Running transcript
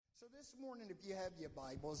This morning, if you have your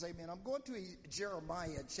Bibles, amen, I'm going to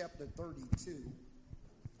Jeremiah chapter 32.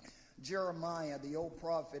 Jeremiah, the old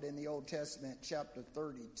prophet in the Old Testament, chapter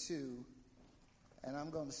 32. And I'm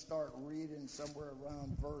going to start reading somewhere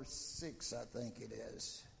around verse 6, I think it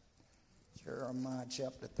is. Jeremiah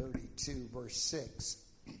chapter 32, verse 6.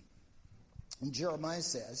 And Jeremiah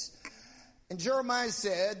says, and Jeremiah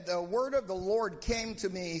said, the word of the Lord came to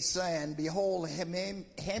me, saying, Behold,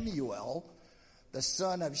 Hamuel, the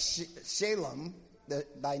son of Shalem,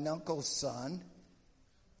 thine uncle's son,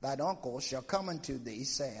 thine uncle shall come unto thee,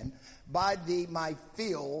 saying, Buy thee my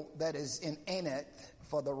field that is in Anath,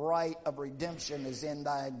 for the right of redemption is in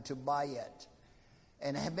thine to buy it.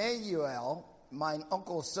 And Hamuel, mine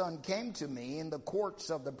uncle's son, came to me in the courts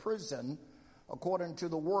of the prison, according to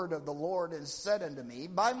the word of the Lord, and said unto me,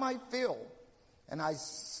 Buy my field. And I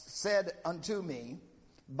said unto me,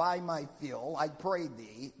 Buy my field, I pray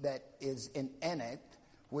thee, that is in Anath,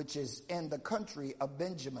 which is in the country of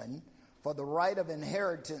Benjamin, for the right of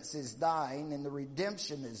inheritance is thine, and the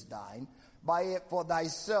redemption is thine. Buy it for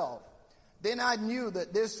thyself. Then I knew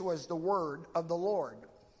that this was the word of the Lord.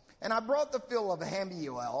 And I brought the field of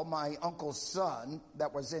Hamuel, my uncle's son,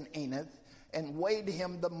 that was in Anath, and weighed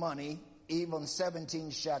him the money, even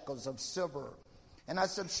 17 shekels of silver. And I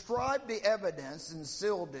subscribed the evidence and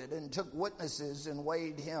sealed it, and took witnesses and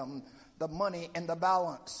weighed him the money in the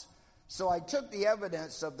balance. So I took the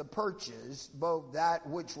evidence of the purchase, both that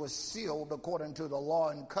which was sealed according to the law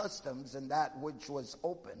and customs, and that which was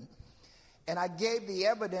open. And I gave the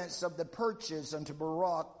evidence of the purchase unto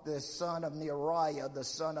Baruch, the son of Neriah, the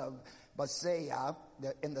son of Baaseiah,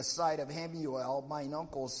 in the sight of Hamuel, mine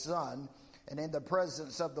uncle's son, and in the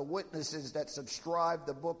presence of the witnesses that subscribed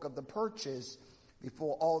the book of the purchase,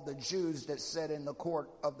 before all the Jews that sat in the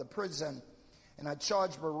court of the prison. And I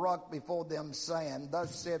charged Baruch before them, saying,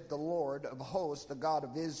 Thus saith the Lord of hosts, the God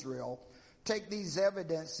of Israel, take these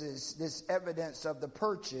evidences, this evidence of the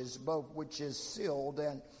purchase, both which is sealed,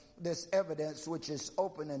 and this evidence which is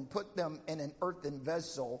open, and put them in an earthen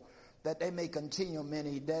vessel, that they may continue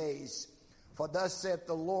many days. For thus saith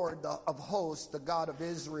the Lord of hosts, the God of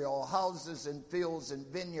Israel, houses and fields and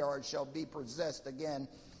vineyards shall be possessed again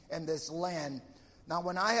in this land. Now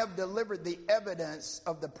when I have delivered the evidence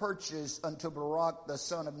of the purchase unto Baruch the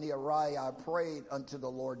son of Neriah, I prayed unto the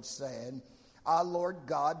Lord, saying, Ah, Lord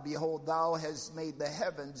God, behold, thou hast made the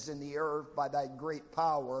heavens and the earth by thy great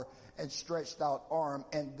power and stretched out arm,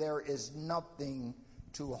 and there is nothing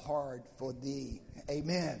too hard for thee.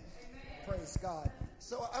 Amen. Praise God.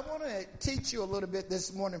 So I want to teach you a little bit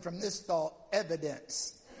this morning from this thought,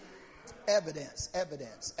 evidence. Evidence,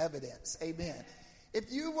 evidence, evidence. Amen. If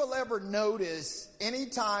you will ever notice,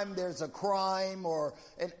 anytime there's a crime or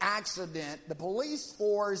an accident, the police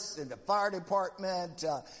force and the fire department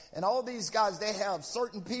and all these guys, they have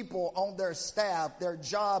certain people on their staff. Their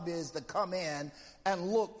job is to come in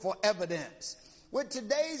and look for evidence. With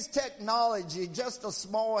today's technology, just a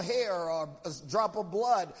small hair or a drop of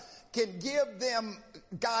blood can give them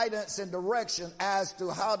guidance and direction as to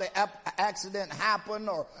how the accident happened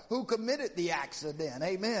or who committed the accident.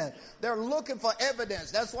 Amen. They're looking for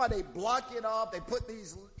evidence. That's why they block it off. They put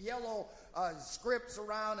these yellow scripts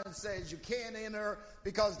around and says you can't enter,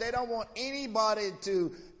 because they don't want anybody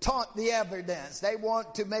to taunt the evidence. They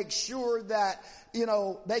want to make sure that,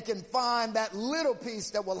 they can find that little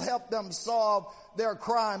piece that will help them solve their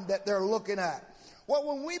crime that they're looking at. Well,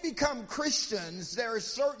 when we become Christians, there is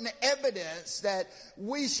certain evidence that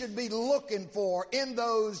we should be looking for in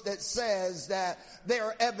those that says that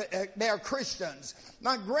they're Christians.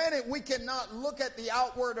 Now, granted, we cannot look at the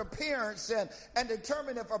outward appearance and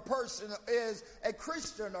determine if a person is a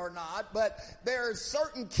Christian or not, but there are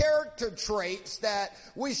certain character traits that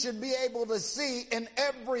we should be able to see in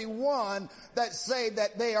everyone that say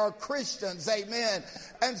that they are Christians. Amen.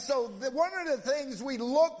 And so one of the things we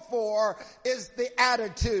look for is the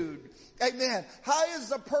attitude. Amen. How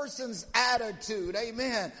is a person's attitude?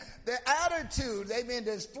 Amen. The attitude, amen,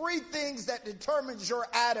 there's three things that determines your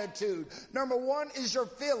attitude. Number one is your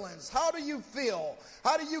feelings. How do you feel?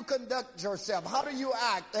 How do you conduct yourself? How do you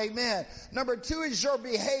act? Amen. Number two is your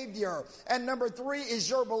behavior. And number three is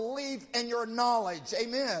your belief and your knowledge.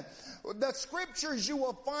 Amen. The scriptures you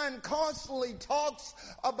will find constantly talks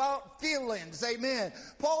about feelings. Amen.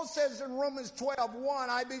 Paul says in Romans 12:1,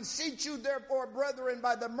 I beseech you therefore, brethren,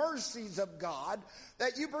 by the mercies of God,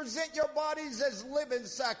 that you present your bodies as living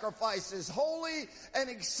sacrifices, holy and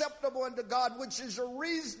acceptable unto God, which is a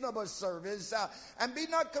reasonable service. And be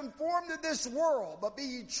not conformed to this world, but be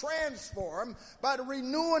ye transformed by the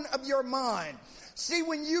renewing of your mind. See,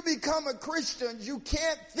 when you become a Christian, you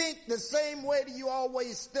can't think the same way that you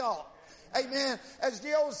always thought. Amen. As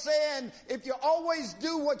the old saying, if you always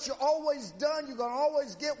do what you always done, you're going to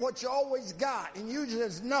always get what you always got. And usually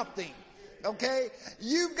it's nothing. Okay?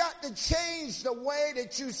 You've got to change the way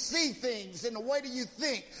that you see things and the way that you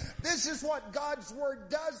think. This is what God's Word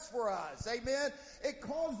does for us. Amen? It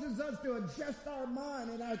causes us to adjust our mind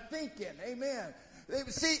and our thinking. Amen?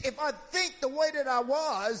 See, if I think the way that I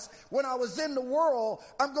was when I was in the world,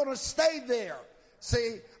 I'm going to stay there.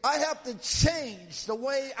 See, I have to change the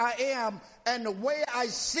way I am and the way I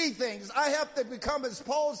see things. I have to become, as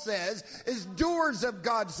Paul says, is doers of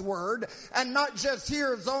God's word and not just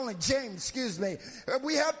hearers only. James, excuse me.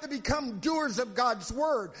 We have to become doers of God's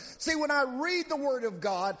word. See, when I read the word of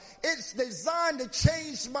God, it's designed to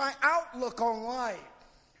change my outlook on life.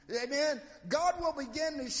 Amen. God will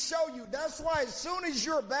begin to show you. That's why as soon as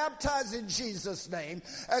you're baptized in Jesus' name,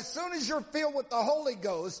 as soon as you're filled with the Holy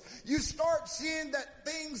Ghost, you start seeing that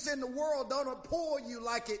things in the world don't pull you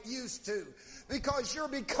like it used to. Because you're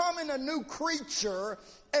becoming a new creature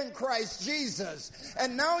in Christ Jesus.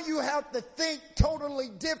 And now you have to think totally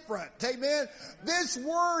different. Amen. This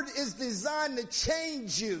word is designed to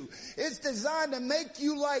change you. It's designed to make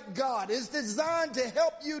you like God. It's designed to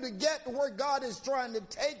help you to get to where God is trying to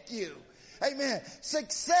take you. Amen.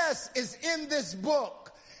 Success is in this book.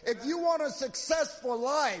 If you want a successful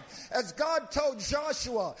life, as God told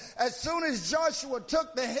Joshua, as soon as Joshua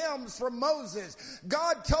took the hymns from Moses,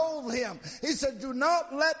 God told him, he said, do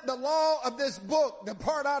not let the law of this book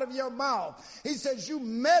depart out of your mouth. He says, you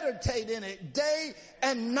meditate in it day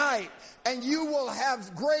and night, and you will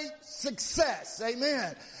have great success.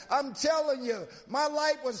 Amen. I'm telling you, my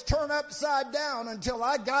life was turned upside down until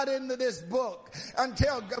I got into this book.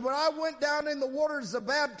 Until when I went down in the waters of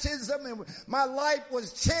baptism and my life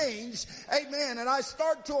was changed, amen, and I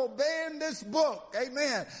start to obey in this book,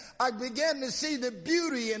 amen, I began to see the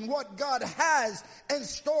beauty in what God has in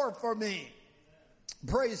store for me.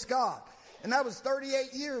 Praise God. And that was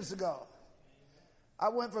 38 years ago. I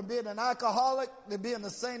went from being an alcoholic to being the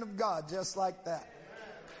saint of God, just like that.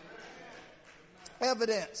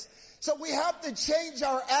 Evidence. So we have to change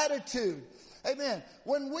our attitude. Amen.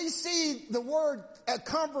 When we see the word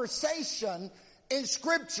conversation in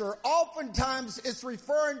Scripture, oftentimes it's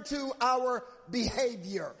referring to our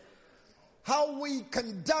behavior. How we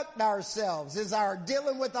conduct ourselves is our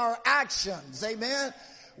dealing with our actions. Amen.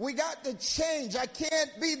 We got to change. I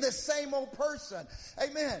can't be the same old person.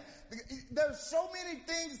 Amen. There's so many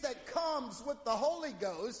things that comes with the Holy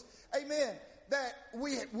Ghost. Amen. That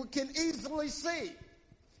we can easily see.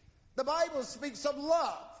 The Bible speaks of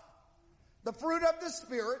love. The fruit of the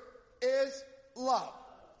Spirit is love.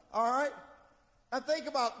 All right? Now think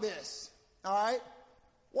about this. All right?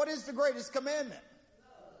 What is the greatest commandment?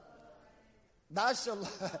 Thou shalt,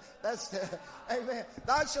 amen.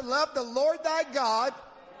 Thou shalt love the Lord thy God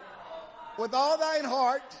with all thine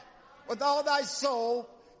heart, with all thy soul,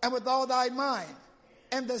 and with all thy mind.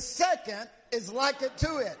 And the second is like it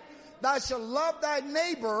to it. Thou shalt love thy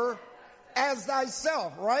neighbor as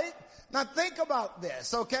thyself, right? Now think about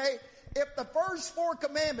this, okay? If the first 4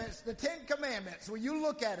 commandments, the 10 commandments, when you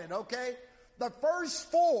look at it, okay? The first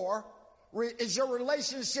 4 is your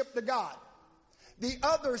relationship to God. The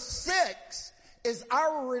other 6 is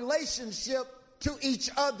our relationship to each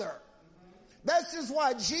other. This is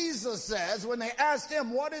why Jesus says, when they asked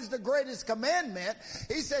him, what is the greatest commandment?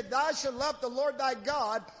 He said, thou shalt love the Lord thy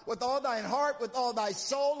God with all thine heart, with all thy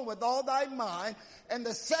soul, and with all thy mind. And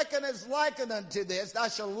the second is likened unto this, thou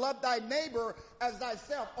shalt love thy neighbor as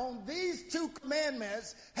thyself. On these 2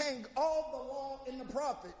 commandments hang all the law and the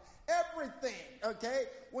prophet. Everything, okay?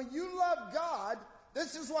 When you love God,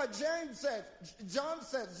 this is what John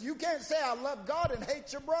says, you can't say I love God and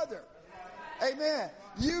hate your brother. Amen.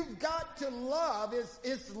 You've got to love.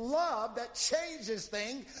 It's love that changes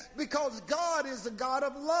things because God is a God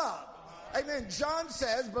of love. Amen. John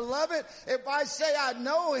says, beloved, if I say I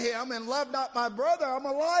know him and love not my brother, I'm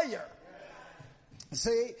a liar.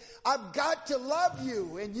 See, I've got to love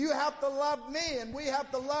you and you have to love me and we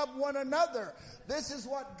have to love one another. This is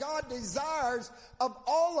what God desires of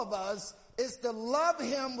all of us, is to love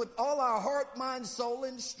him with all our heart, mind, soul,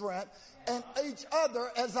 and strength, and each other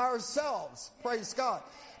as ourselves. Praise God.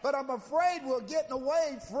 But I'm afraid we're getting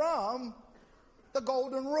away from the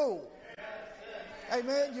golden rule.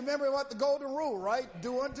 Amen. You remember what the golden rule, right?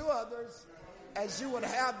 Do unto others as you would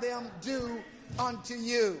have them do unto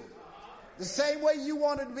you. The same way you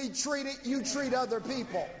wanted to be treated, you treat other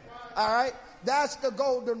people. All right? That's the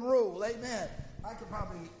golden rule. Amen. I could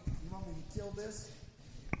probably, you want me to kill this?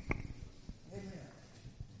 Amen.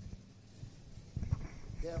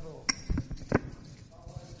 Devil.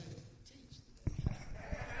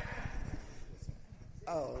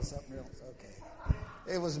 Oh, something else.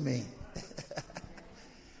 It was me.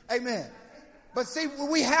 Amen. But see,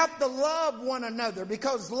 we have to love one another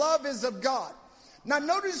because love is of God. Now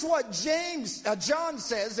notice what John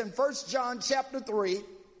says in 1 John chapter 3,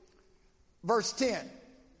 verse 10.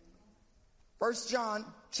 1 John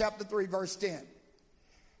chapter 3, verse 10.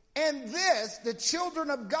 And this, the children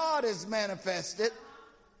of God is manifested,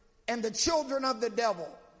 and the children of the devil.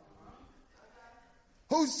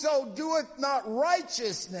 Whoso doeth not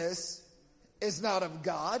righteousness is not of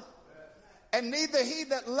God, and neither he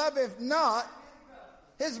that loveth not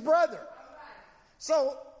his brother.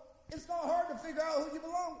 So it's not hard to figure out who you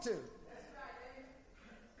belong to.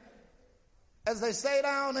 As they say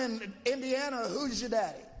down in Indiana, who's your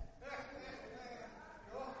daddy?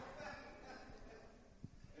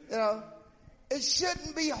 You know, it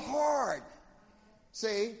shouldn't be hard,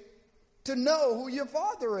 see, to know who your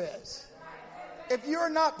father is. If you're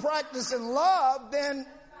not practicing love, then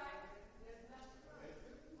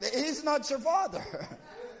he's not your father.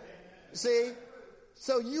 See,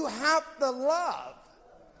 so you have to love.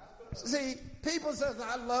 See, people say,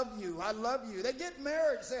 I love you, I love you. They get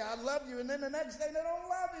married, say, I love you, and then the next day they don't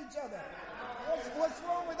love each other. What's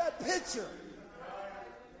wrong with that picture?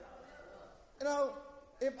 You know,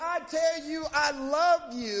 if I tell you I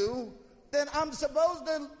love you, then I'm supposed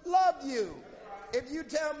to love you. If you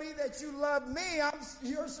tell me that you love me,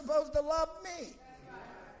 you're supposed to love me.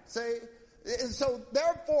 See? And so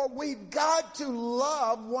therefore we've got to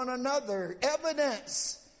love one another.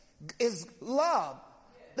 Evidence is love.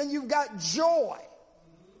 Then you've got joy.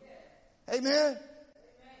 Amen.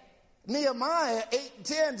 Nehemiah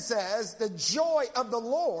 8:10 says, the joy of the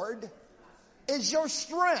Lord is your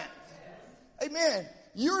strength. Amen.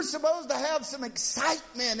 You're supposed to have some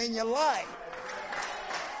excitement in your life.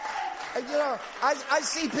 And, you know, I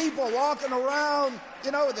see people walking around,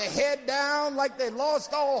 you know, with their head down like they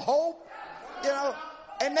lost all hope, you know,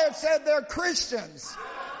 and they've said they're Christians.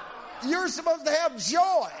 You're supposed to have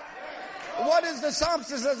joy. What is the psalmist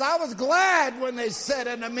says? I was glad when they said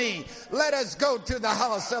unto me, let us go to the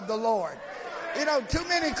house of the Lord. You know, too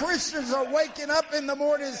many Christians are waking up in the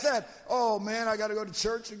morning and said, oh man, I got to go to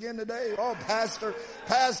church again today. Oh,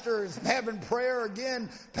 pastor is having prayer again.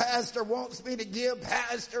 Pastor wants me to give.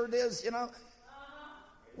 Pastor this, you know.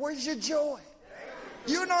 Where's your joy?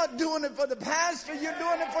 You're not doing it for the pastor. You're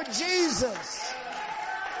doing it for Jesus.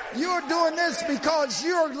 You're doing this because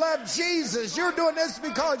you love Jesus. You're doing this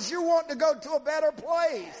because you want to go to a better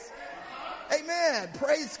place. Amen.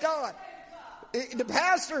 Praise God. The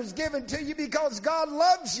pastor is given to you because God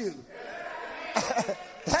loves you.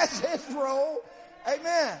 That's his role.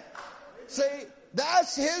 Amen. See,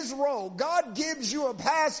 that's his role. God gives you a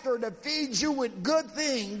pastor to feed you with good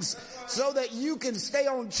things so that you can stay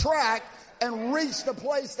on track and reach the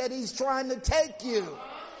place that he's trying to take you.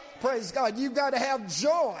 Praise God. You've got to have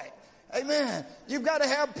joy. Amen. You've got to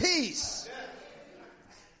have peace.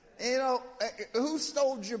 You know, who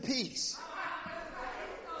stole your peace?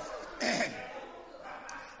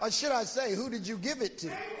 Or should I say, who did you give it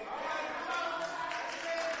to?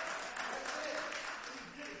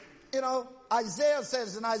 You know, Isaiah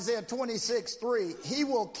says in Isaiah 26:3, he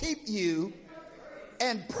will keep you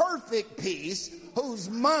in perfect peace whose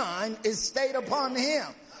mind is stayed upon him.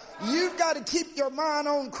 You've got to keep your mind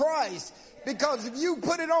on Christ, because if you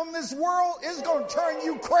put it on this world, it's going to turn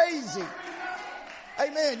you crazy.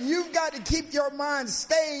 Amen. You've got to keep your mind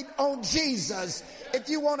stayed on Jesus if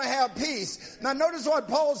you want to have peace. Now notice what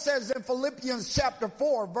Paul says in Philippians chapter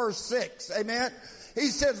 4, verse 6. Amen. He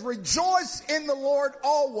says, rejoice in the Lord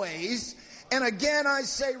always. And again I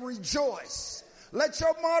say rejoice. Let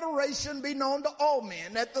your moderation be known to all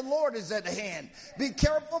men, that the Lord is at hand. Be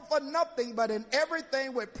careful for nothing, but in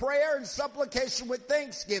everything with prayer and supplication with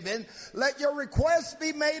thanksgiving, let your requests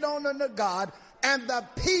be made known unto God. And the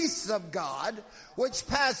peace of God, which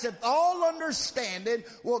passeth all understanding,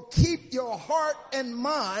 will keep your heart and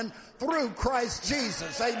mind through Christ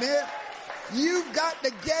Jesus. Amen. You've got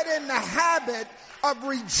to get in the habit of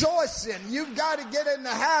rejoicing. You've got to get in the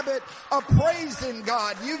habit of praising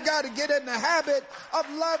God. You've got to get in the habit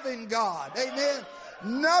of loving God. Amen.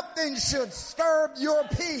 Nothing should disturb your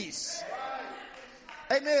peace.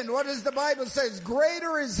 Amen. What does the Bible say?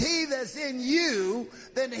 Greater is he that's in you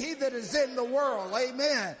than he that is in the world.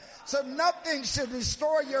 Amen. So nothing should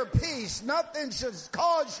destroy your peace. Nothing should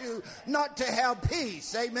cause you not to have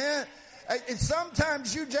peace. Amen. And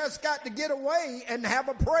sometimes you just got to get away and have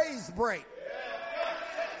a praise break.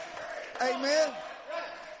 Amen.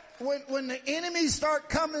 When the enemies start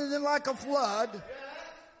coming in like a flood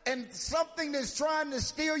and something is trying to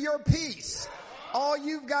steal your peace, all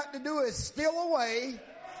you've got to do is steal away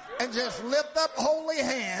and just lift up holy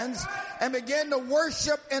hands and begin to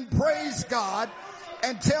worship and praise God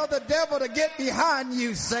and tell the devil to get behind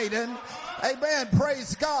you, Satan. Amen.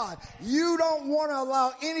 Praise God. You don't want to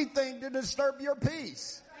allow anything to disturb your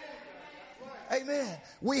peace. Amen.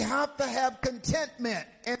 We have to have contentment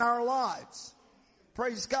in our lives.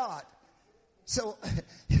 Praise God. So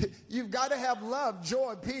you've got to have love,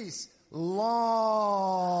 joy, peace, long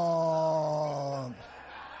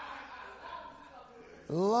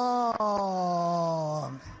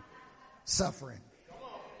suffering.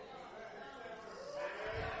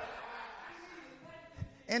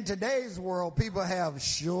 In today's world, people have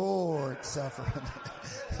short suffering.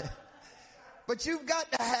 But you've got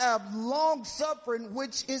to have long suffering,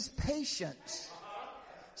 which is patience.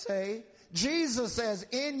 Say, Jesus says,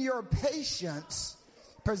 in your patience,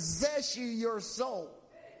 possess you your soul.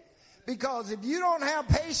 Because if you don't have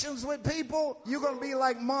patience with people, you're going to be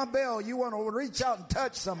like Ma Bell. You want to reach out and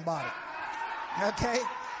touch somebody. Okay?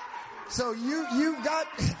 So you've got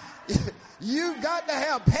to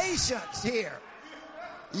have patience here.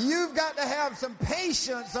 You've got to have some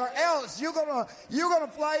patience, or else you're gonna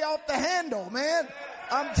fly off the handle, man.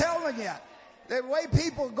 I'm telling you. The way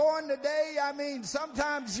people are going today, I mean,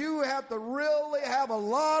 sometimes you have to really have a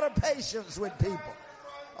lot of patience with people,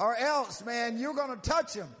 or else, man, you're gonna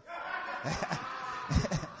touch them.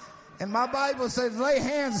 And my Bible says, lay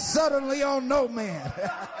hands suddenly on no man.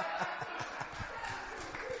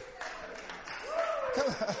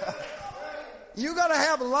 You got to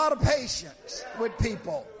have a lot of patience with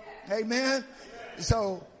people. Amen.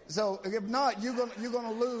 So if not, you're going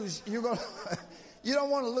to lose. You don't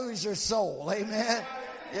want to lose your soul. Amen.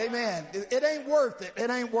 Amen. It ain't worth it. It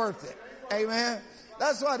ain't worth it. Amen.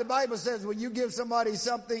 That's why the Bible says when you give somebody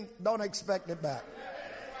something, don't expect it back.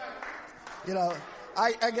 You know,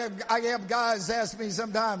 I have guys ask me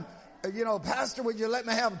sometime, Pastor, would you let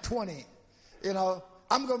me have 20?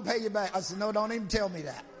 I'm going to pay you back. I said, no, don't even tell me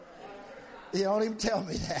that. You don't even tell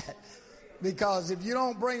me that, because if you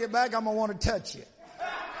don't bring it back, I'm gonna want to touch you.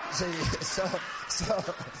 See, so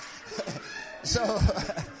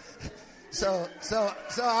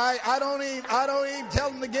I don't even tell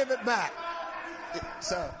them to give it back.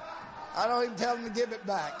 So I don't even tell them to give it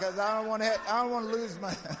back, because I don't want to lose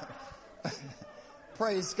my.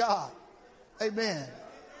 Praise God, amen.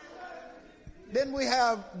 Then we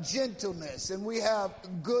have gentleness, and we have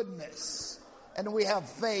goodness. And we have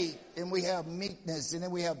faith, and we have meekness, and then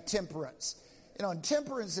we have temperance. And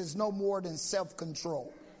temperance is no more than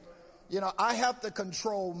self-control. I have to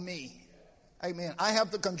control me. Amen. I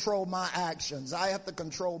have to control my actions. I have to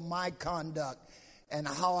control my conduct and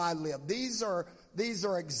how I live. These are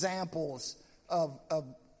examples of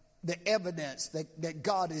the evidence that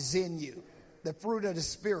God is in you. The fruit of the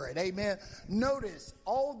Spirit. Amen. Notice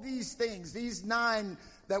all these things, these 9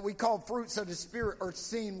 that we call fruits of the Spirit, are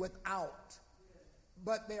seen without.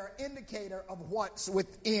 But they are indicator of what's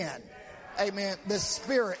within. Amen. The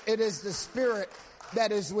Spirit. It is the Spirit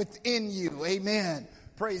that is within you. Amen.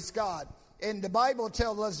 Praise God. And the Bible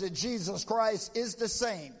tells us that Jesus Christ is the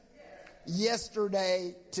same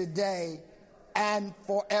yesterday, today, and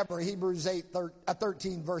forever. Hebrews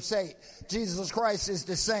 13 verse 8. Jesus Christ is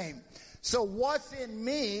the same. So what's in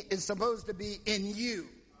me is supposed to be in you.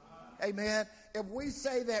 Amen. If we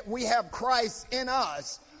say that we have Christ in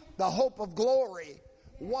us, the hope of glory,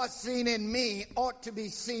 what's seen in me ought to be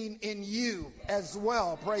seen in you as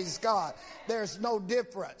well. Praise God. There's no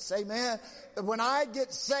difference. Amen. When I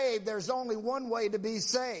get saved, there's only one way to be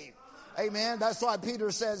saved. Amen. That's why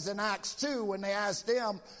Peter says in Acts 2, when they asked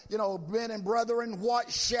him, men and brethren,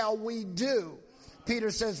 what shall we do?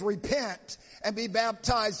 Peter says, repent and be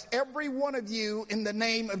baptized, every one of you, in the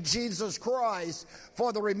name of Jesus Christ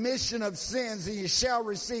for the remission of sins, and you shall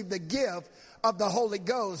receive the gift of the Holy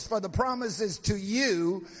Ghost. For the promise is to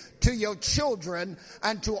you, to your children,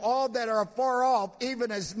 and to all that are far off,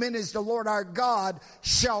 even as many as the Lord our God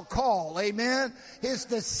shall call. Amen. It's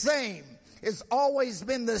the same. It's always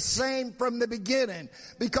been the same from the beginning,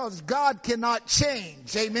 because God cannot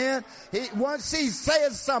change. Amen. Once he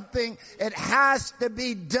says something, it has to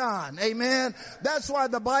be done. Amen. That's why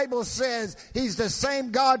the Bible says he's the same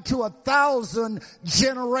God to 1,000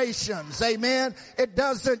 generations. Amen. It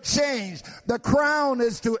doesn't change. The crown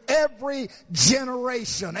is to every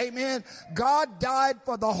generation. Amen. God died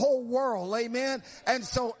for the whole world. Amen. And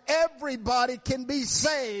so everybody can be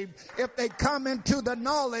saved if they come into the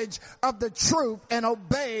knowledge of the truth and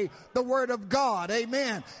obey the word of God.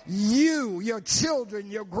 Amen. You, your children,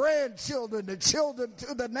 your grandchildren, the children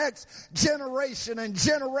to the next generation and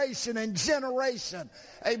generation and generation.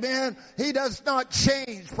 Amen. He does not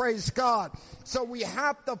change. Praise God. So we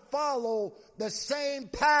have to follow the same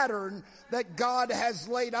pattern that God has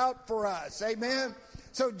laid out for us. Amen.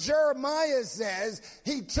 So Jeremiah says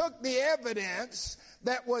he took the evidence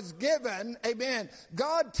that was given. Amen.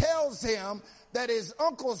 God tells him that his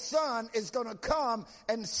uncle's son is going to come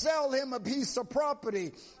and sell him a piece of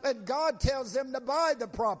property. And God tells him to buy the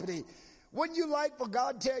property. Wouldn't you like for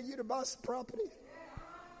God to tell you to buy some property?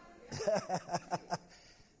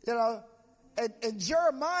 You know, and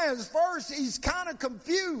Jeremiah's verse, he's kind of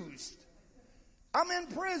confused. I'm in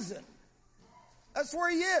prison. That's where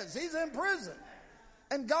he is. He's in prison.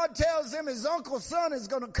 And God tells him his uncle's son is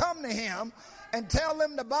going to come to him and tell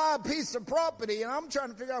him to buy a piece of property. And I'm trying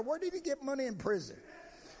to figure out, where did he get money in prison?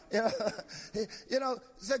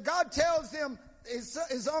 So God tells him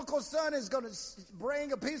his uncle's son is going to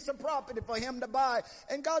bring a piece of property for him to buy.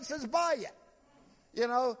 And God says, buy it.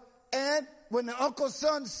 And when the uncle's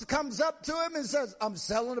son comes up to him and says, I'm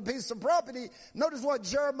selling a piece of property, notice what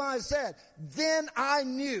Jeremiah said. Then I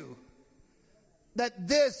knew that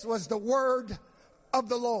this was the word of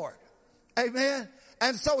the Lord. Amen.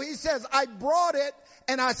 And so he says, I brought it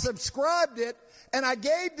and I subscribed it and I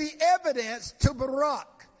gave the evidence to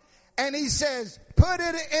Baruch. And he says, put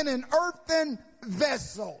it in an earthen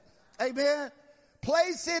vessel. Amen.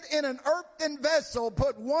 Place it in an earthen vessel,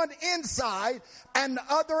 put one inside and the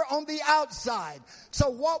other on the outside. So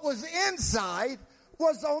what was inside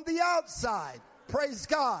was on the outside. Praise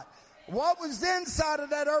God. What was inside of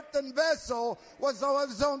that earthen vessel was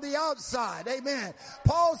on the outside. Amen.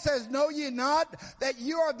 Paul says, know ye not that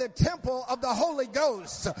you are the temple of the Holy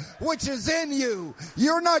Ghost, which is in you.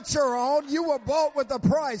 You're not your own. You were bought with a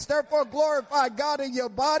price. Therefore glorify God in your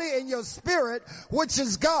body and your spirit, which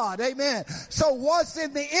is God. Amen. So what's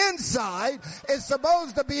in the inside is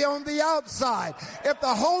supposed to be on the outside. If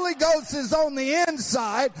the Holy Ghost is on the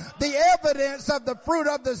inside, the evidence of the fruit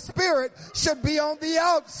of the Spirit should be on the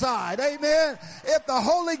outside. Amen. If the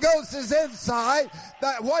Holy Ghost is inside,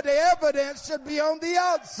 the evidence should be on the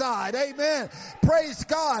outside. Amen. Praise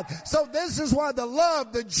God. So this is why the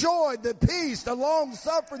love, the joy, the peace, the long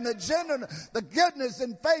suffering, the gentleness, the goodness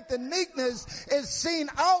and faith and meekness is seen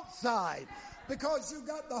outside, because you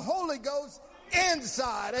got the Holy Ghost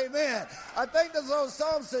inside. Amen. I think this old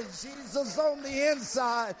song says, Jesus on the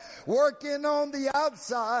inside, working on the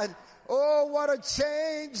outside. Oh, what a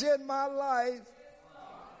change in my life.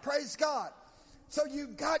 Praise God. So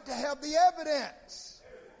you've got to have the evidence.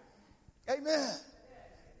 Amen.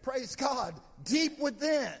 Praise God. Deep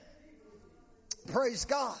within. Praise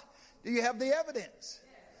God. Do you have the evidence?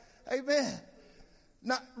 Amen.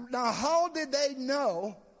 Now how did they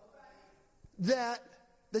know that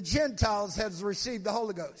the Gentiles has received the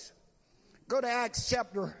Holy Ghost? Go to Acts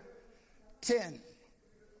chapter 10.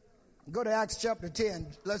 Go to Acts chapter 10.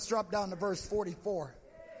 Let's drop down to verse 44.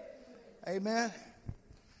 Amen.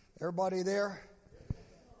 Everybody there?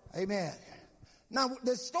 Amen. Now,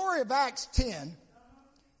 the story of Acts 10,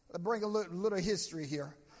 I'll bring a little history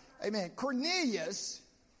here. Amen. Cornelius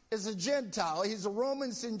is a Gentile. He's a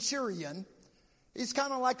Roman centurion. He's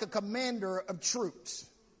kind of like a commander of troops.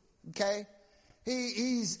 Okay?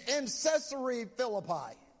 He's in Caesarea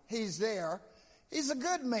Philippi. He's there. He's a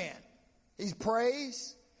good man. He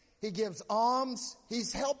prays. He gives alms.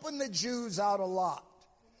 He's helping the Jews out a lot.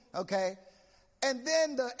 Okay? And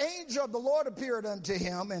then the angel of the Lord appeared unto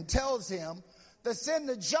him and tells him to send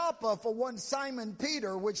to Joppa for one Simon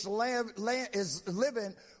Peter, which is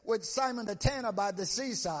living with Simon the tanner by the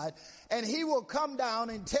seaside, and he will come down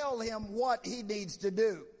and tell him what he needs to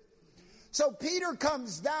do. So Peter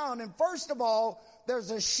comes down, and first of all, there's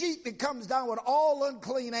a sheet that comes down with all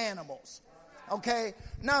unclean animals. Okay,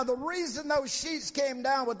 now the reason those sheets came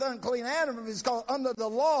down with unclean animals is because under the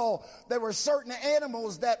law, there were certain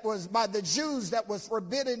animals that was by the Jews that was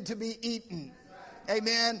forbidden to be eaten.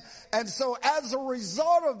 Amen. And so as a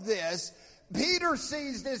result of this, Peter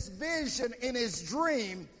sees this vision in his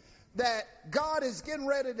dream that God is getting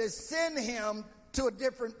ready to send him to a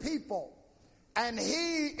different people. And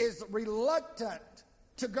he is reluctant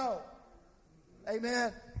to go.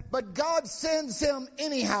 Amen. But God sends him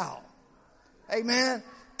anyhow. Amen.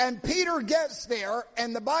 And Peter gets there,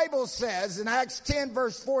 and the Bible says in Acts 10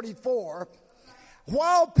 verse 44,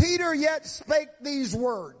 while Peter yet spake these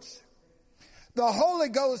words, the Holy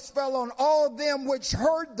Ghost fell on all them which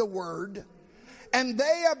heard the word, and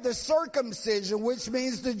they of the circumcision, which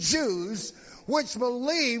means the Jews, which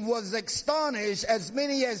believed was astonished, as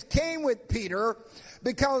many as came with Peter,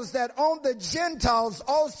 because that on the Gentiles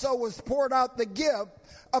also was poured out the gift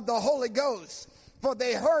of the Holy Ghost. For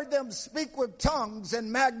they heard them speak with tongues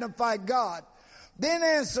and magnify God. Then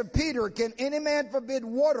answered Peter, can any man forbid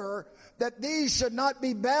water that these should not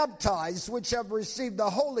be baptized, which have received the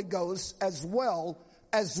Holy Ghost as well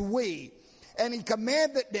as we? And he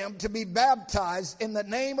commanded them to be baptized in the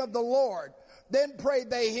name of the Lord. Then prayed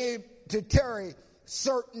they him to tarry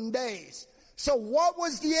certain days. So what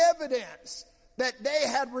was the evidence that they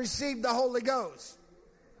had received the Holy Ghost?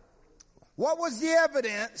 What was the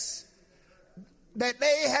evidence that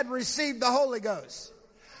they had received the Holy Ghost?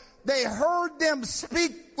 They heard them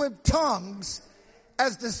speak with tongues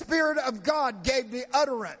as the Spirit of God gave the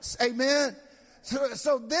utterance. Amen.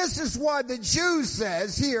 So this is why the Jews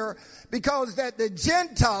says here, because that the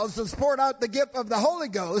Gentiles was poured out the gift of the Holy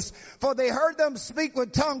Ghost, for they heard them speak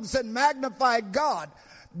with tongues and magnified God.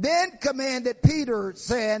 Then commanded Peter,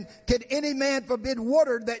 saying, can any man forbid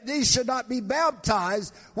water that these should not be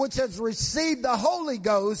baptized, which has received the Holy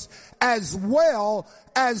Ghost as well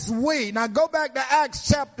as we? Now go back to Acts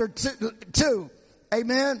chapter 2.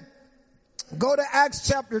 Amen. Go to Acts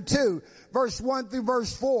chapter 2, verse 1 through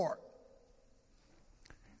verse 4.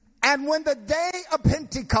 And when the day of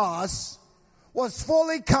Pentecost was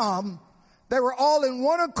fully come, they were all in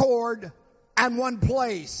one accord and one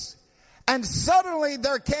place. And suddenly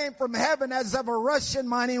there came from heaven as of a rushing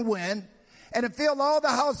mighty wind, and it filled all the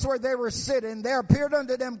house where they were sitting. There appeared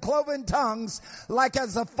unto them cloven tongues like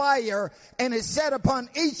as a fire, and it sat upon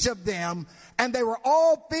each of them. And they were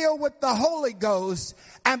all filled with the Holy Ghost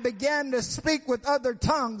and began to speak with other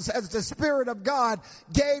tongues as the Spirit of God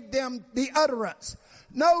gave them the utterance.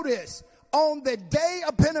 Notice, on the day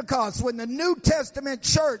of Pentecost, when the New Testament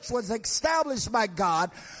church was established by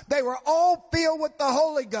God, they were all filled with the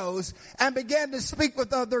Holy Ghost and began to speak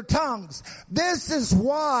with other tongues. This is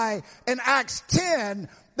why in Acts 10,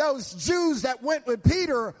 those Jews that went with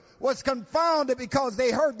Peter was confounded because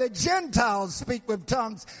they heard the Gentiles speak with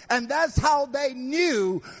tongues, and that's how they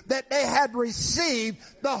knew that they had received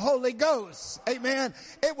the Holy Ghost. Amen.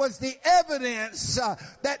 It was the evidence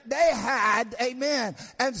that they had. Amen.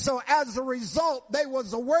 And so as a result, they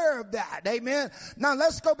was aware of that. Amen. Now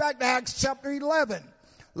let's go back to Acts chapter 11.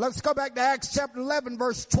 Let's go back to Acts chapter 11,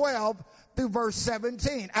 verse 12 through verse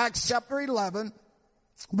 17. Acts chapter 11,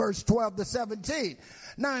 verse 12 to 17.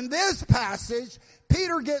 Now in this passage,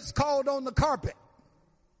 Peter gets called on the carpet.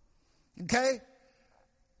 Okay?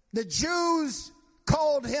 The Jews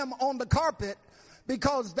called him on the carpet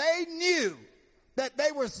because they knew that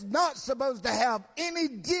they were not supposed to have any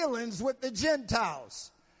dealings with the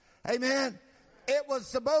Gentiles. Amen? It was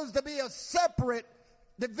supposed to be a separate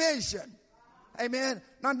division. Amen?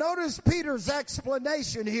 Now notice Peter's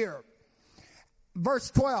explanation here. Verse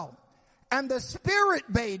 12. And the Spirit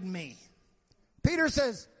bade me. Peter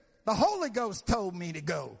says, the Holy Ghost told me to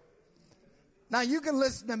go. Now you can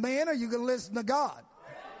listen to man or you can listen to God.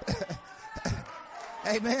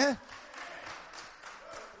 Amen.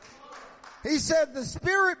 He said, the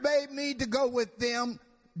Spirit bade me to go with them,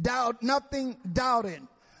 nothing doubting.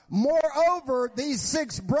 Moreover, these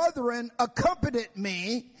 6 brethren accompanied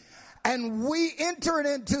me, and we entered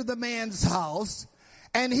into the man's house,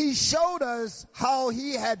 and he showed us how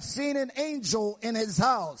he had seen an angel in his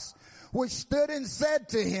house, which stood and said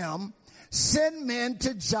to him, send men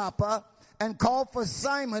to Joppa and call for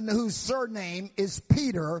Simon, whose surname is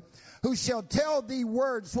Peter, who shall tell thee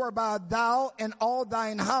words whereby thou and all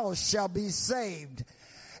thine house shall be saved.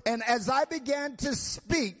 And as I began to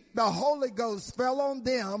speak, the Holy Ghost fell on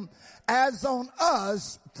them as on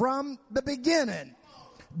us from the beginning.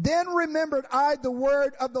 Then remembered I the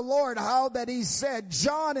word of the Lord, how that he said,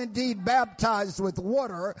 John indeed baptized with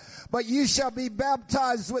water, but you shall be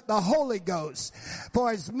baptized with the Holy Ghost. For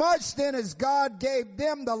as much then as God gave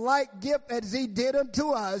them the like gift as he did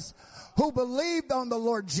unto us, who believed on the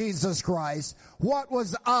Lord Jesus Christ, what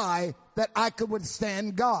was I that I could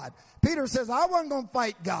withstand God? Peter says, I wasn't going to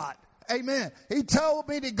fight God. Amen. He told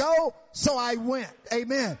me to go, so I went.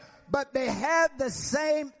 Amen. But they had the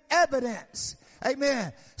same evidence.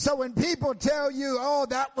 Amen. So when people tell you, oh,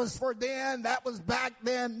 that was for then, that was back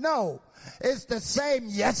then, no. It's the same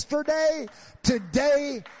yesterday,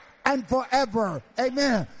 today, and forever.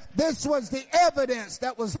 Amen. This was the evidence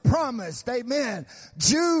that was promised. Amen.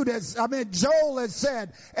 Joel has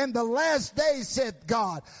said, in the last days, saith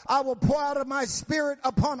God, I will pour out of my spirit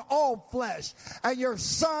upon all flesh, and your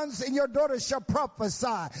sons and your daughters shall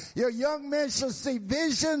prophesy. Your young men shall see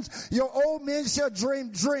visions, your old men shall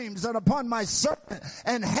dream dreams, and upon my servant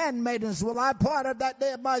and handmaidens will I pour out of that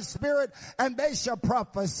day of my spirit, and they shall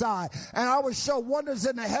prophesy. And I will show wonders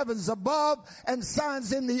in the heavens above and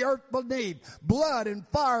signs in the earth beneath, blood and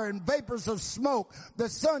fire and vapors of smoke. The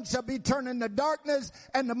sun shall be turned into darkness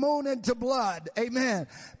and the moon into blood. Amen.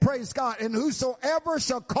 Praise God. And whosoever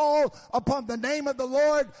shall call upon the name of the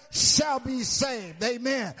Lord shall be saved.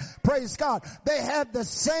 Amen. Praise God. They had the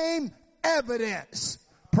same evidence.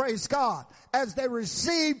 Praise God. As they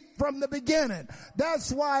received from the beginning.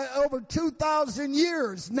 That's why over 2,000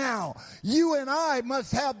 years now, you and I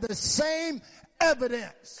must have the same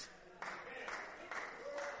evidence.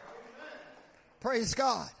 Praise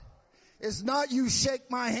God. It's not you shake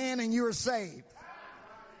my hand and you're saved.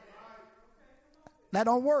 That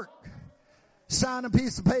don't work. Sign a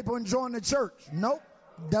piece of paper and join the church. Nope,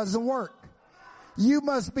 doesn't work. You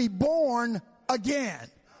must be born again.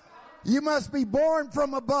 You must be born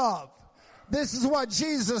from above. This is what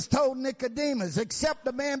Jesus told Nicodemus. Except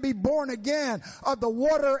a man be born again of the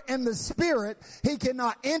water and the Spirit, he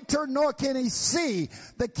cannot enter nor can he see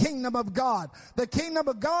the kingdom of God. The kingdom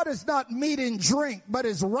of God is not meat and drink, but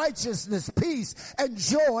is righteousness, peace, and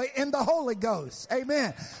joy in the Holy Ghost.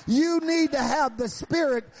 Amen. You need to have the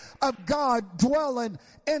Spirit of God dwelling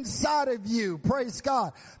inside of you. Praise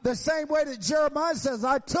God. The same way that Jeremiah says,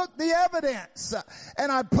 I took the evidence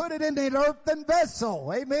and I put it in an earthen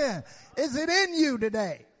vessel. Amen. Is it in you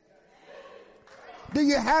today? Do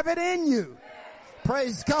you have it in you?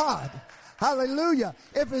 Praise God. Hallelujah.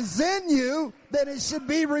 If it's in you, then it should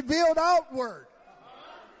be revealed outward.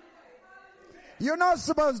 You're not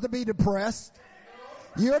supposed to be depressed.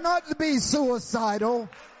 You're not to be suicidal.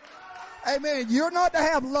 Amen. You're not to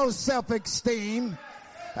have low self-esteem.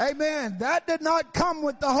 Amen. That did not come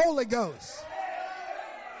with the Holy Ghost.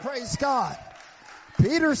 Praise God.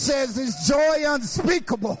 Peter says it's joy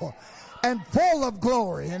unspeakable and full of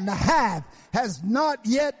glory, and the half has not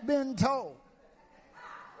yet been told.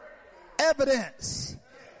 Evidence.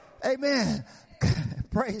 Amen.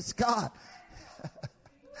 Praise God.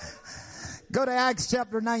 Go to Acts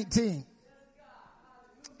chapter 19.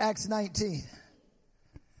 Acts 19.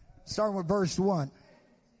 Starting with verse 1.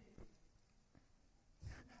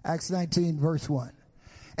 Acts 19, verse 1.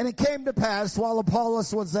 And it came to pass, while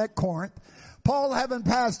Apollos was at Corinth, Paul, having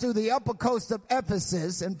passed through the upper coast of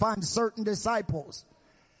Ephesus, and find certain disciples.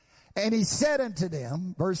 And he said unto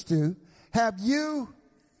them, verse 2, have you,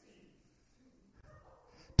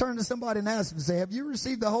 turn to somebody and ask them, say, have you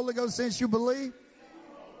received the Holy Ghost since you believe?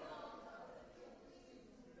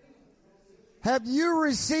 Have you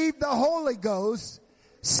received the Holy Ghost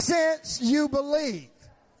since you believe?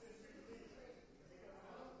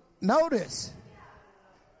 Notice.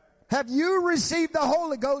 Have you received the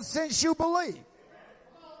Holy Ghost since you believe?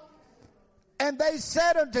 And they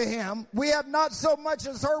said unto him, we have not so much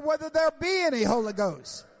as heard whether there be any Holy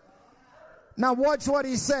Ghost. Now watch what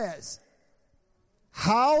he says.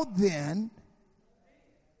 How then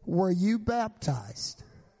were you baptized?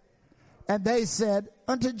 And they said,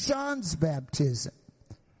 unto John's baptism.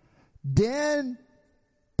 Then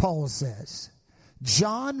Paul says,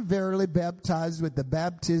 John verily baptized with the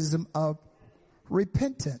baptism of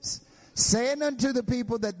repentance, saying unto the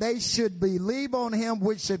people that they should believe on him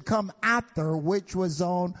which should come after, which was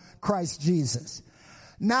on Christ Jesus.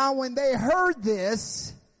 Now when they heard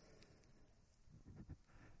this,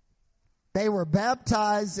 they were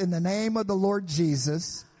baptized in the name of the Lord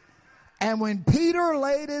Jesus. And when Peter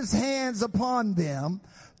laid his hands upon them,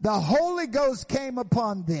 the Holy Ghost came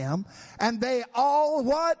upon them, and they all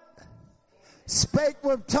what? Spake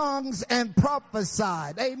with tongues and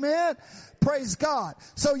prophesied. Amen. Praise God.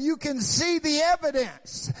 So you can see the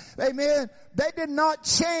evidence. Amen. They did not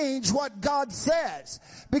change what God says,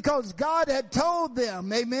 because God had told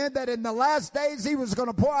them, amen, that in the last days he was going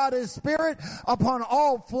to pour out his Spirit upon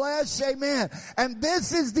all flesh. Amen. And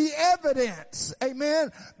this is the evidence,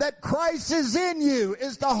 amen, that Christ is in you,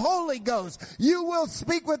 is the Holy Ghost. You will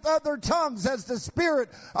speak with other tongues as the Spirit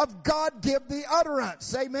of God give the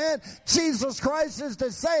utterance. Amen. Jesus Christ is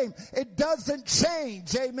the same. It doesn't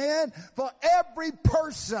change. Amen. For every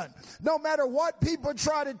person. No matter what people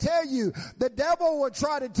try to tell you, the devil will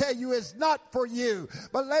try to tell you it's not for you.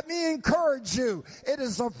 But let me encourage you. It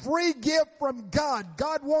is a free gift from God.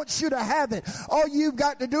 God wants you to have it. All you've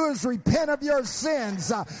got to do is repent of your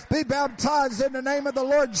sins. Be baptized in the name of the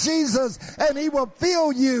Lord Jesus, and He will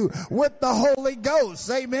fill you with the Holy Ghost.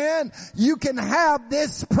 Amen. You can have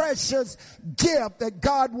this precious gift that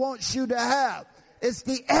God wants you to have. It's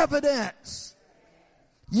the evidence.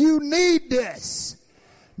 You need this.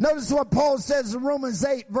 Notice what Paul says in Romans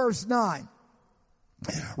 8 verse 9.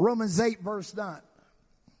 Romans 8 verse 9.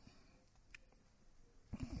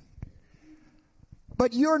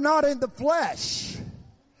 But you're not in the flesh,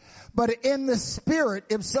 but in the Spirit,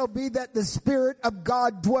 if so be that the Spirit of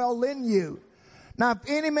God dwell in you. Now, if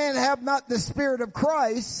any man have not the Spirit of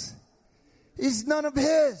Christ, he's none of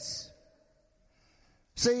his.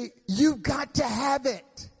 See, you've got to have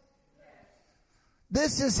it.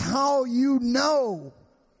 This is how you know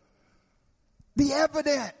the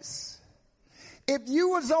evidence. If you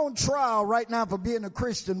was on trial right now for being a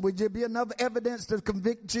Christian, would there be enough evidence to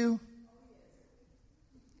convict you?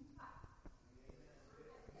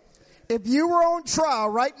 If you were on trial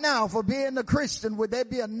right now for being a Christian, would there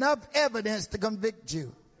be enough evidence to convict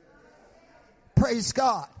you? Praise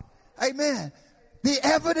God. Amen. The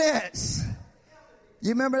evidence. You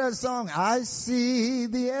remember that song? I see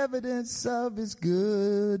the evidence of His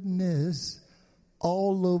goodness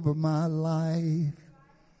all over my life.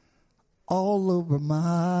 All over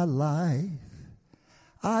my life.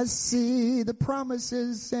 I see the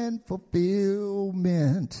promises and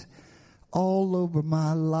fulfillment all over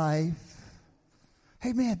my life.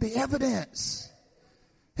 Amen. The evidence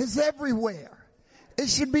is everywhere. It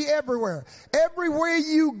should be everywhere. Everywhere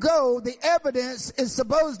you go, the evidence is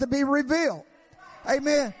supposed to be revealed.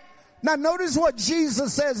 Amen. Now notice what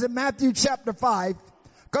Jesus says in Matthew chapter 5.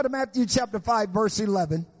 Go to Matthew chapter 5 verse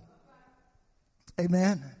 11.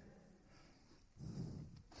 Amen.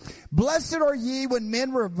 Blessed are ye when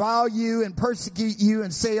men revile you and persecute you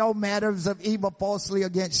and say all matters of evil falsely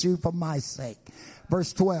against you for my sake.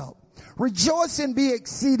 Verse 12. Rejoice and be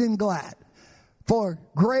exceeding glad, for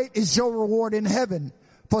great is your reward in heaven.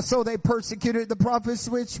 For so they persecuted the prophets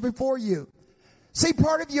which before you. See,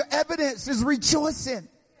 part of your evidence is rejoicing.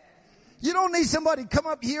 You don't need somebody to come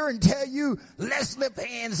up here and tell you, let's lift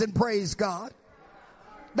hands and praise God.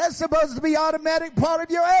 That's supposed to be automatic part of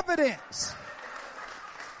your evidence.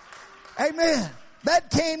 Amen.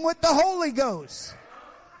 That came with the Holy Ghost.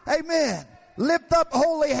 Amen. Lift up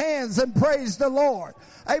holy hands and praise the Lord.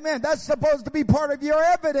 Amen. That's supposed to be part of your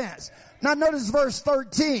evidence. Now notice verse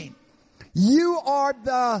 13. You're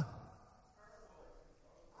the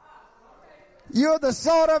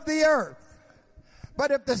salt of the earth.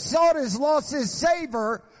 But if the salt has lost its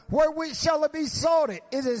savor, wherewith shall it be salted?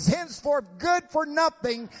 It is henceforth good for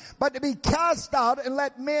nothing, but to be cast out and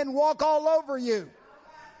let men walk all over you.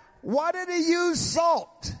 Why did he use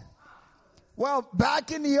salt? Well,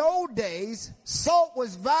 back in the old days, salt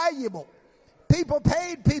was valuable. People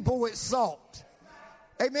paid people with salt.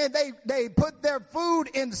 Amen. They put their food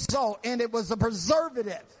in salt, and it was a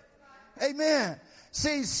preservative. Amen.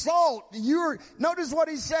 See, salt, notice what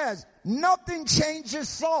he says. Nothing changes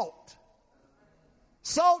salt.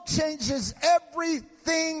 Salt changes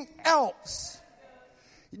everything else.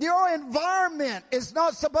 Your environment is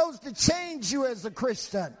not supposed to change you as a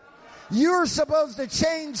Christian. You're supposed to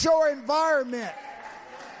change your environment.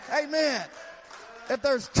 Amen. If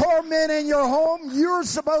there's torment in your home, you're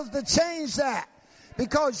supposed to change that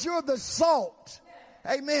because you're the salt.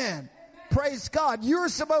 Amen. Praise God. You're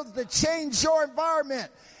supposed to change your environment.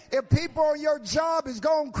 If people on your job is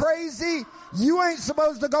going crazy, you ain't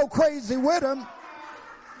supposed to go crazy with them.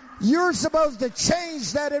 You're supposed to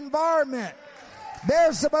change that environment.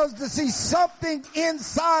 They're supposed to see something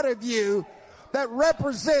inside of you that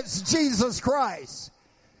represents Jesus Christ.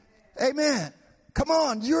 Amen. Come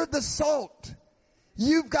on, you're the salt.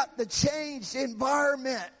 You've got to change the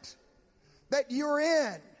environment that you're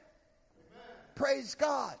in. Praise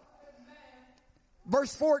God.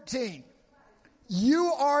 Verse 14.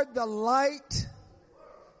 You are the light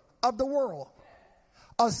of the world.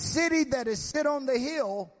 A city that is set on the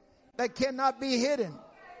hill that cannot be hidden.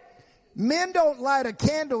 Men don't light a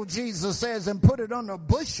candle, Jesus says, and put it on a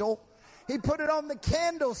bushel. He put it on the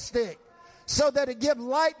candlestick so that it give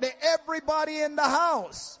light to everybody in the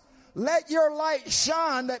house. Let your light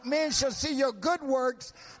shine that men shall see your good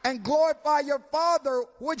works and glorify your Father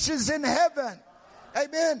which is in heaven.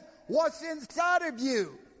 Amen. What's inside of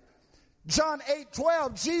you? John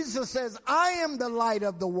 8:12, Jesus says, I am the light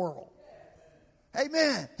of the world.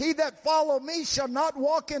 Amen. He that follow me shall not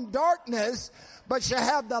walk in darkness, but shall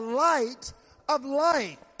have the light of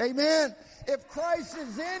light. Amen. If Christ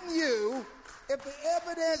is in you, if the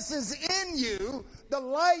evidence is in you, the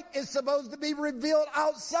light is supposed to be revealed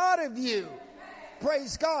outside of you.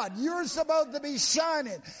 Praise God. You're supposed to be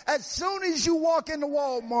shining. As soon as you walk into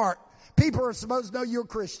Walmart, people are supposed to know you're a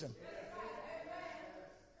Christian.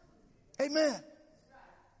 Amen.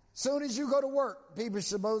 Soon as you go to work, people are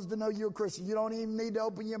supposed to know you're a Christian. You don't even need to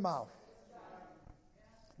open your mouth.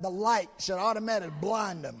 The light should automatically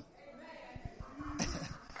blind them.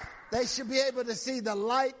 They should be able to see the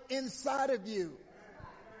light inside of you.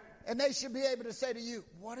 And they should be able to say to you,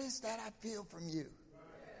 what is that I feel from you?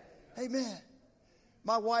 Amen.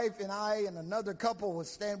 My wife and I and another couple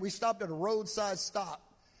we stopped at a roadside stop.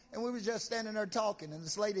 And we were just standing there talking. And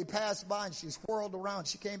this lady passed by and she whirled around.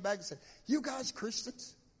 She came back and said, you guys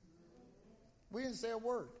Christians? We didn't say a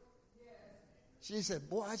word. She said,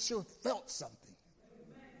 boy, I sure felt something.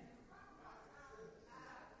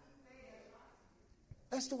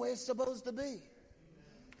 That's the way it's supposed to be.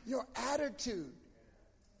 Your attitude,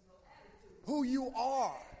 who you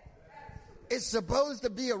are, is supposed to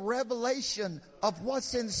be a revelation of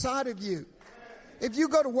what's inside of you. If you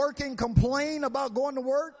go to work and complain about going to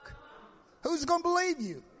work, who's going to believe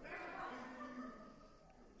you?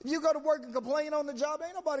 If you go to work and complain on the job,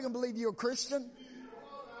 ain't nobody going to believe you're a Christian.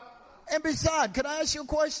 And besides, can I ask you a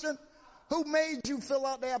question? Who made you fill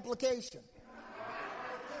out the application?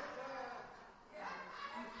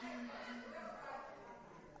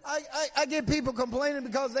 I get people complaining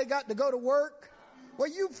because they got to go to work. Well,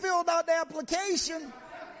 you filled out the application.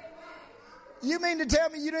 You mean to tell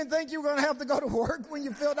me you didn't think you were going to have to go to work when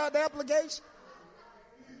you filled out the application?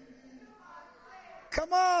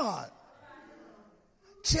 Come on.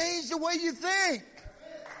 Change the way you think.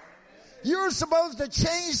 You're supposed to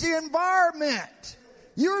change the environment.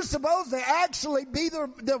 You're supposed to actually be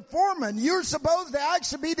the foreman. You're supposed to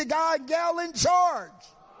actually be the guy and gal in charge.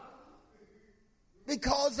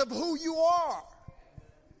 Because of who you are.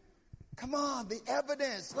 Come on, the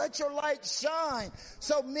evidence. Let your light shine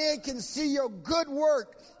so men can see your good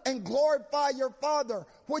work and glorify your Father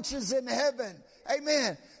which is in heaven.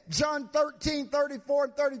 Amen. John 13:34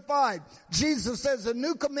 and 35. Jesus says, a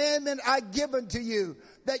new commandment I give unto you,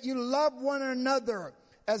 that you love one another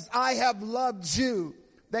as I have loved you,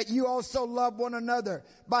 that you also love one another.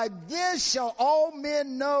 By this shall all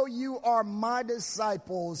men know you are my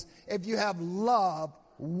disciples, if you have love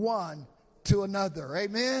one to another.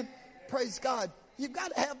 Amen. Praise God. You've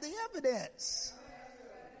got to have the evidence.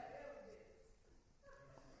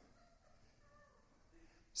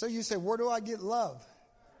 So you say, where do I get love?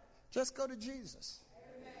 Just go to Jesus.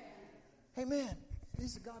 Amen.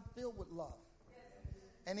 He's a God filled with love.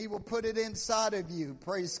 And he will put it inside of you.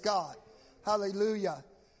 Praise God. Hallelujah.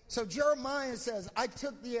 So Jeremiah says, I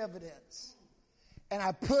took the evidence and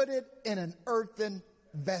I put it in an earthen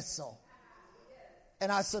vessel.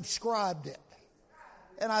 And I subscribed it.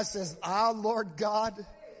 And I says, Lord God,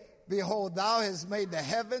 behold, thou hast made the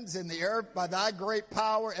heavens and the earth by thy great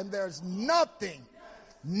power, and there's nothing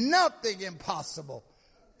impossible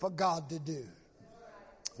for God to do.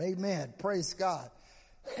 Amen. Praise God.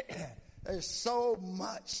 There's so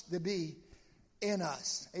much to be in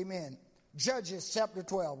us. Amen. Judges chapter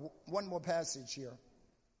 12. One more passage here.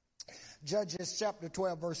 Judges chapter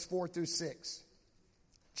 12, verse 4 through 6.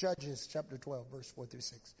 Judges chapter 12, verse 4 through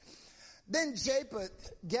 6. Then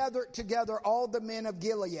Japheth gathered together all the men of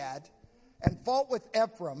Gilead and fought with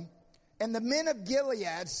Ephraim. And the men of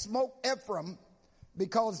Gilead smote Ephraim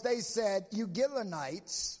because they said, you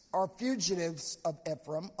Gileadites are fugitives of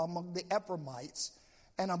Ephraim among the Ephraimites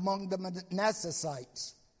and among the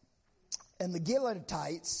Manassesites. And the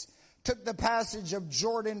Gileadites took the passage of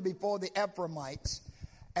Jordan before the Ephraimites.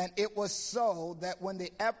 And it was so that when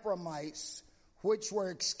the Ephraimites which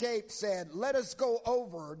were escaped said, let us go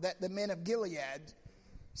over, that the men of Gilead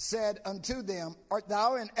said unto them, art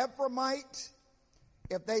thou an Ephraimite?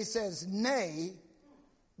 If they says, nay,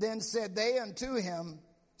 then said they unto him,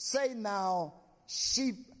 say now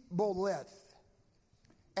Shibboleth.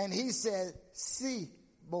 And he said,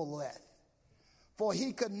 Sibboleth. For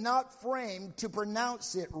he could not frame to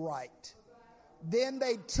pronounce it right. Then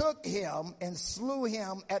they took him and slew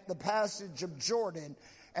him at the passage of Jordan.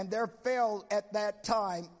 And there fell at that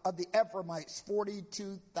time of the Ephraimites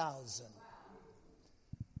 42,000.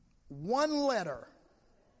 One letter,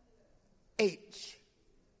 H.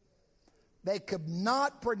 They could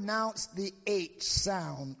not pronounce the H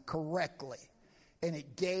sound correctly. And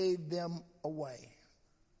it gave them away.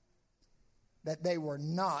 That they were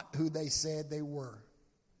not who they said they were.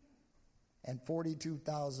 And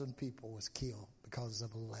 42,000 people was killed because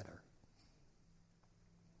of a letter.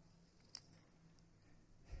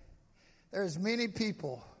 There's many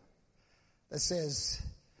people that says,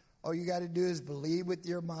 all you got to do is believe with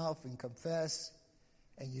your mouth and confess,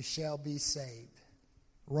 and you shall be saved.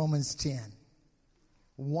 Romans 10.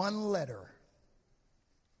 One letter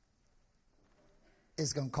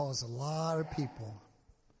is going to cause a lot of people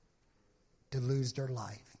to lose their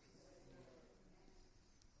life.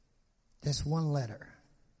 Just one letter.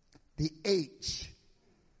 The H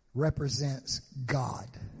represents God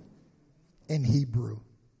in Hebrew.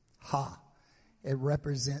 Ha. It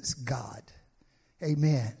represents God.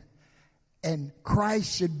 Amen. And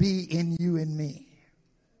Christ should be in you and me.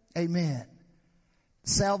 Amen.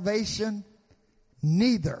 Salvation,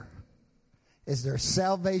 neither is there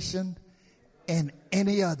salvation in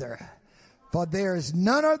any other. For there is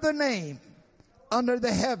none other name under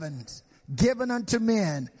the heavens given unto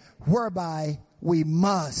men whereby we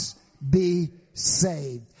must be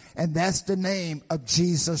saved. And that's the name of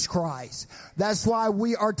Jesus Christ. That's why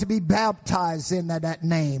we are to be baptized in that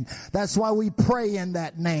name. That's why we pray in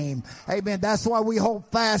that name. Amen. That's why we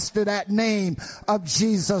hold fast to that name of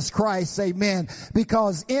Jesus Christ. Amen.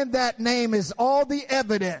 Because in that name is all the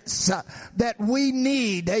evidence that we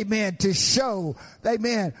need. Amen. To show,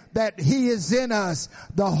 amen, that he is in us,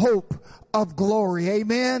 the hope of glory.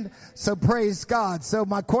 Amen. So praise God. So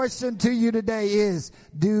my question to you today is,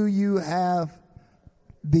 do you have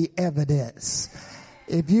the evidence?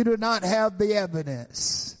 If you do not have the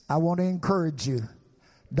evidence, I want to encourage you,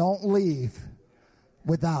 don't leave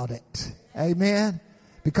without it. Amen.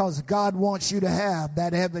 Because God wants you to have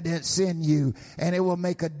that evidence in you, and it will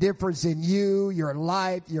make a difference in you, your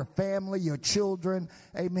life, your family, your children.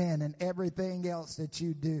 Amen. And everything else that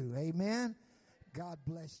you do. Amen. God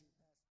bless you.